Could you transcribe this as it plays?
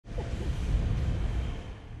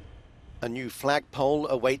A new flagpole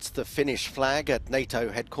awaits the Finnish flag at NATO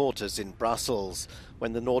headquarters in Brussels.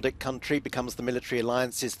 When the Nordic country becomes the military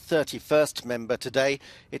alliance's 31st member today,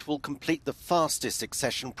 it will complete the fastest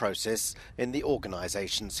accession process in the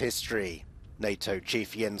organisation's history. NATO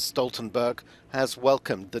chief Jens Stoltenberg has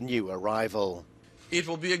welcomed the new arrival. It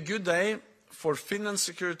will be a good day for Finland's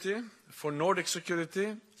security, for Nordic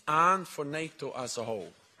security and for NATO as a whole.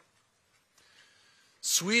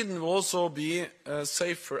 Sweden will also be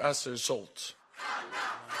safer as a result.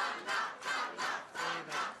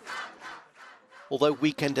 Although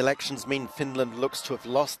weekend elections mean Finland looks to have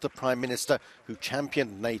lost the Prime Minister who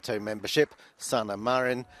championed NATO membership, Sanna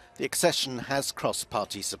Marin, the accession has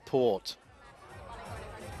cross-party support.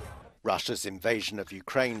 Russia's invasion of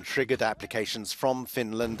Ukraine triggered applications from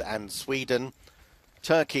Finland and Sweden.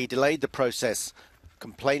 Turkey delayed the process,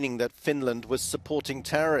 complaining that Finland was supporting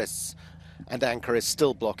terrorists. And Ankara is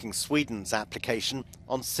still blocking Sweden's application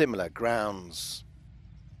on similar grounds.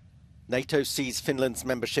 NATO sees Finland's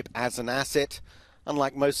membership as an asset.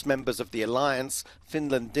 Unlike most members of the alliance,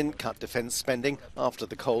 Finland didn't cut defence spending after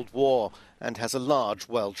the Cold War and has a large,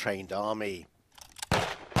 well-trained army.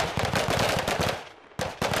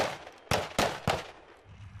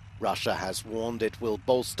 Russia has warned it will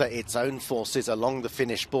bolster its own forces along the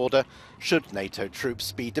Finnish border should NATO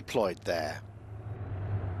troops be deployed there.